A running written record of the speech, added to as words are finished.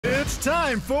It's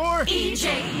time for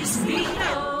EJ's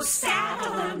Neato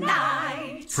Saturday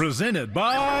Night. Presented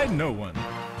by no one.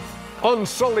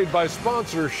 Unsullied by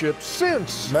sponsorship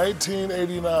since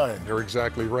 1989. You're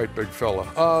exactly right, big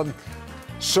fella.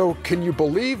 So can you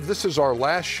believe this is our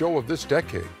last show of this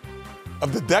decade?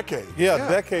 Of the decade? Yeah,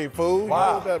 decade, fool. Wow. You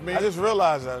know what that means? I just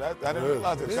realized that. I didn't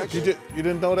realize that. You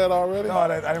didn't know that already? No, I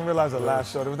didn't realize the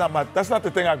last show. It was not that's not the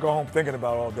thing I go home thinking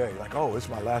about all day. Like, oh, it's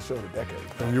my last show of the decade.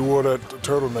 And you wore that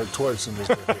turtleneck twice in this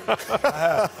decade.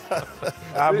 I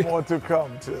have more to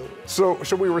come, too. So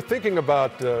we were thinking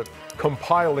about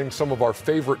compiling some of our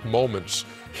favorite moments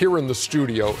here in the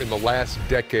studio in the last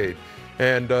decade.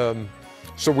 And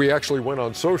so we actually went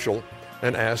on social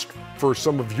and asked for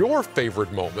some of your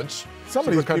favorite moments. Some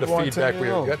of these kind of people aren't feedback 10 we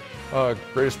years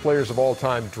get. Greatest players of all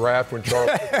time draft when Charles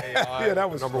was AI. Yeah,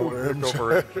 that was number one pick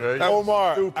over AJ.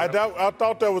 Omar, I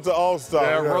thought that was the All-Star.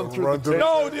 Yeah, run through the tape.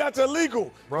 No, that's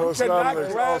illegal. You cannot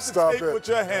grab the tape with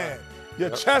your hand.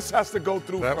 Your chest has to go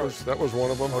through first. That was one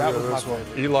of them. That was my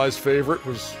favorite. Eli's favorite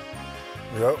was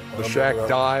the Shaq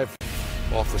dive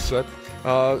off the set.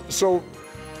 So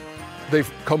they've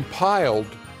compiled,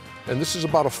 and this is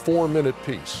about a 4-minute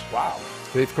piece. Wow.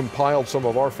 They've compiled some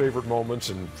of our favorite moments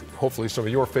and hopefully some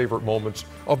of your favorite moments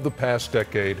of the past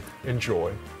decade.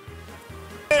 Enjoy.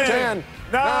 10,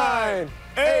 9,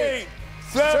 8,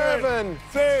 7,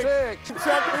 6.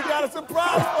 Chuck, we got a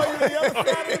surprise for you the other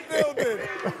side of the building.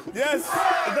 Yes.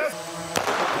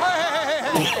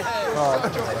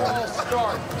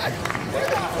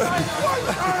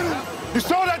 You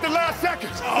saw that the last second.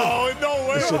 Oh, no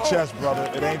way. It's your chest,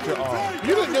 brother. It ain't your arm.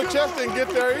 Your chest didn't get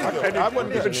there either. And I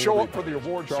wouldn't even show up for the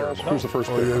award ceremony. Who's the first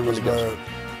pick? Yeah, it was bad.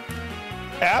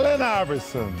 Allen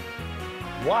Iverson.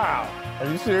 Wow. Are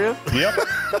you serious? Yep.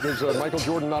 There's Michael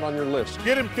Jordan not on your list.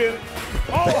 Get him, kid.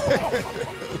 Man,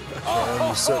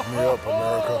 you set me up,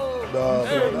 America.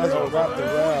 That's what wrapped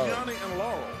around. Johnny and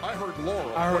Laurel. I heard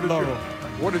Laurel. I heard Laurel.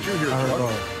 What did you hear?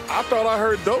 I thought I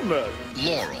heard Donut.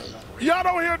 Laurel. Y'all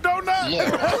don't hear Donut?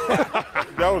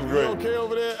 That was great. You okay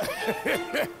over there?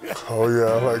 Oh, yeah,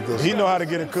 I like this. He know how to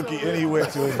get a cookie anywhere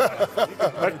to him.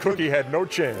 That cookie had no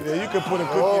chance. Yeah, you could put a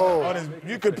cookie on his.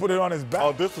 You could put it on his back.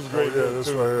 Oh, this was great. Yeah, this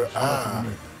right here.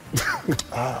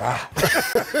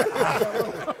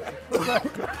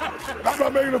 I'm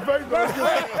not making a face.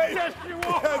 Yes, you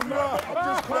are. Yes, no, I'm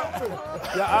just clapping.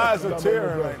 Your eyes are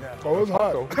tearing right now. Oh, it's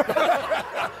hot.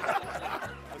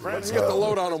 Let's get the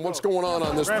lowdown on what's going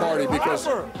on this party because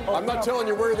I'm not telling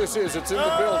you where this is. It's in the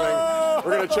building.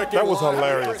 We're going to check in. That was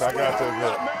hilarious. I got to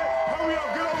admit. Hurry up,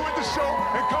 get on with the show,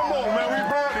 and come on, man. We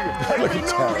burning it. Look at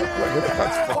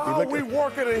that. Why are we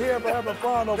working in here but having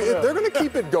fun over there? They're going to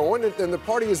keep it going, and the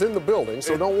party is in the building,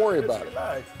 so don't worry about it.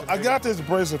 I got this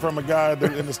bracelet from a guy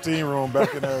in the steam room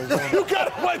back in Arizona. You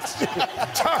got what?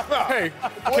 Time out. Hey,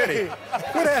 Kenny,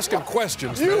 quit asking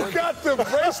questions, You man. got the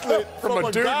bracelet from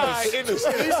a dude guy in the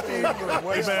steam room.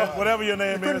 Hey, man, whatever your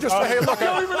name is. Just say, hey, look, You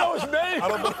don't even know his name.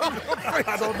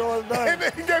 I don't know his name. And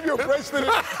then he gave you a bracelet in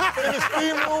the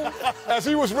steam room as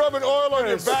he was rubbing oil on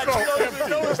your back. You don't even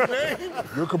know his name.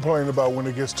 You're complaining about when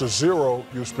it gets to 0,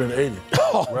 you spend 80.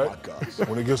 Oh, right? my gosh.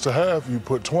 When it gets to half, you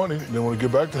put 20. Then when it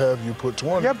get back to half, you put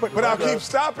 20. Yeah, but I'll keep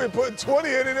stopping, putting 20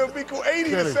 in, and it'll be 80, Kenny.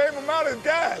 the same amount as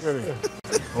gas.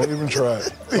 Don't even try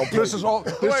it. this is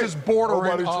bordering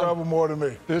Nobody on. travel more than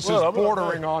me. This is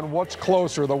bordering on what's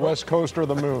closer, the West Coast or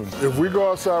the moon. If we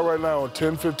go outside right now on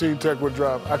 1015 Techwood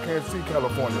Drive, I can't see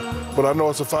California, but I know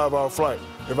it's a 5-hour flight.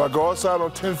 If I go outside on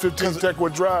 1015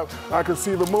 Techwood Drive, I can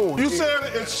see the moon. You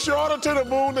said it's shorter to the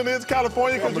moon than it is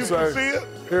California because you can see it?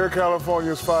 Here in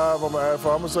California is 5. I'm going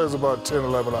to say it's about 10,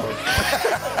 11 hours.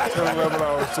 10, 11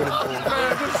 hours to the moon.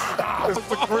 It's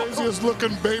the craziest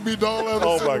looking baby doll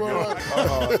ever seen. Oh, my God.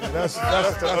 That's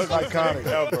iconic.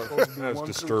 That's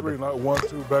disturbing. 2, 3, not 1,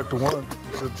 2, back to 1.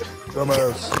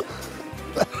 Dumbass.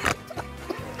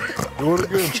 Do it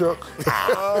again, Chuck.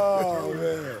 Oh,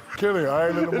 man. Kenny, I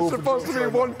ain't in the mood. It's supposed to be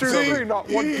 1, 2, 3, not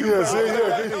 1, 2.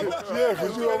 Yeah,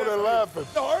 because you over there laughing.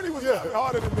 No, Ernie was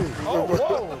harder than me. Oh,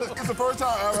 whoa. It's the first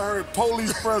time I ever heard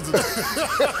police presence.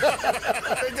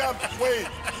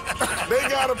 They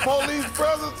got a police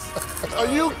presence? Are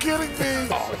you kidding me?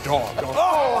 Oh, dog.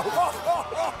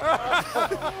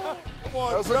 Come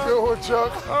on, that's a good one,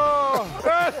 Chuck. Oh,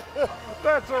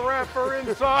 that's a wrap for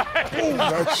inside.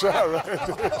 Nice shot right there.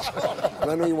 And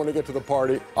I know you want to get to the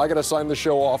party. I got to sign the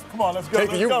show off. Come on, let's go.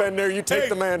 You've been there. You take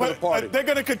the man to the party. They're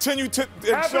going to continue to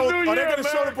Happy show. New Are they Year, going to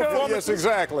show the America. performance? Yes,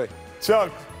 exactly.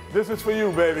 Chuck, this is for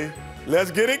you, baby.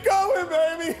 Let's get it going,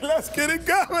 baby. Let's get it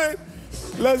going.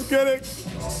 Let's get it.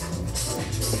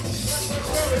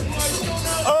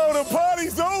 Oh, the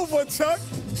party's over, Chuck.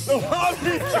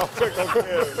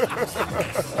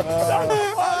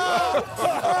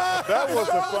 That was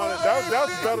the fun.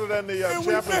 That's better than the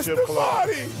championship club.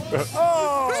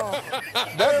 Oh,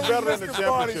 That's better than the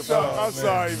championship club. I'm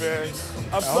sorry, man.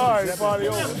 I'm sorry, party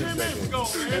over.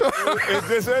 It's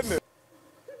just ended.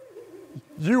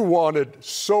 You wanted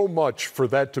so much for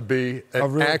that to be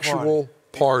an real actual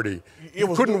party.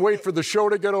 You couldn't wait for the show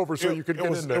to get over so you could get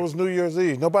in there. It was New Year's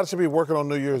Eve. Nobody should be working on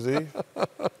New Year's Eve. Yeah,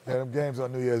 them games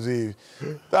on New Year's Eve.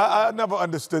 I never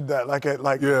understood that. Like at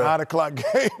 9 o'clock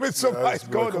game and somebody's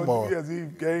going to a New Year's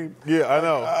Eve game. Yeah, I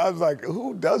know. I was like,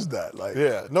 who does that? Like,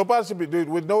 Yeah, nobody should be, dude,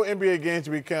 with no NBA games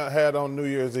to be had on New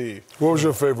Year's Eve. What was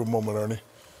your favorite moment, Ernie?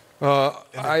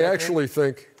 I actually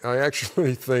think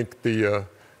the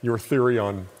your theory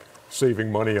on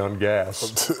saving money on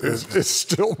gas is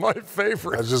still my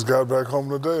favorite. I just got back home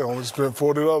today. I only spent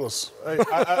 $40. Hey,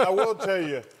 I will tell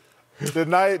you, the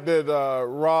night that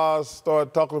Roz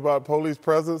started talking about police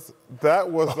presence, that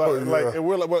was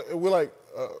we're like,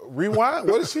 rewind?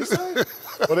 What did she say?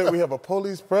 Well, then we have a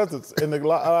police presence in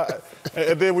the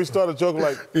and then we started joking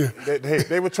like,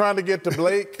 they were trying to get to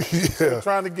Blake, they were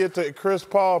trying to get to Chris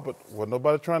Paul, but wasn't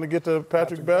nobody trying to get to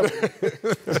Patrick Beverly.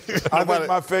 I think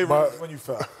my favorite is when you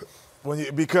fell.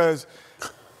 Because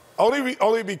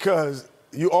only because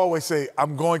you always say,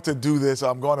 I'm going to do this, or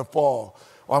I'm going to fall,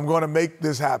 or I'm going to make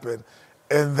this happen.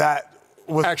 And that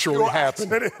was actually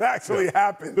happened. It actually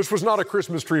happened. This was not a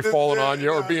Christmas tree falling on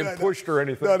you or being pushed or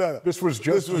anything. No. This was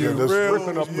just you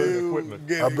ripping up the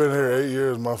equipment. I've been here 8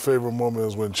 years. My favorite moment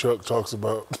is when Chuck talks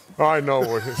about. I know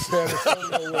what it is.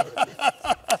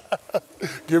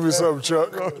 Give me some,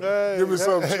 Chuck. Give me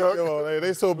some, Chuck. Come on,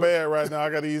 they so bad right now. I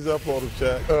got to ease up on them,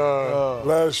 Chuck.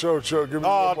 Last show, Chuck. Give me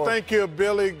one more. Thank you,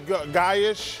 Billy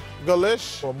Galish.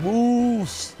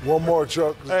 Moose. One more,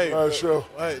 Chuck. Hey, Last show.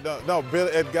 Hey, no, Billy.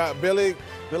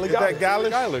 Is that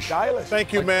Galish?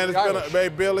 Thank you, man.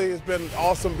 Billy, it's been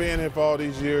awesome being here for all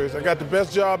these years. I got the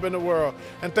best job in the world.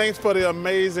 And thanks for the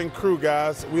amazing crew,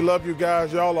 guys. We love you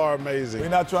guys. Y'all are amazing. We're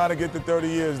not trying to get to 30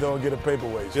 years, though, and get a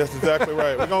paperweight. That's exactly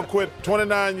right. We're going to quit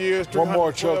 29 years,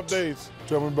 312 days.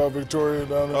 Tell me about Victoria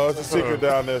down there. Oh, it's a secret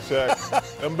down there, Shaq.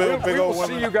 We will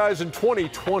see you guys in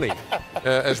 2020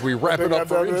 as we wrap it up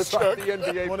for Inside the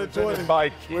NBA presented by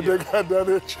Kia. When they got down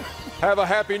there, Chuck. Have a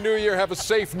happy new year. Have a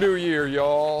safe new year,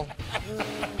 y'all.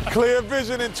 Clear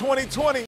vision in 2020.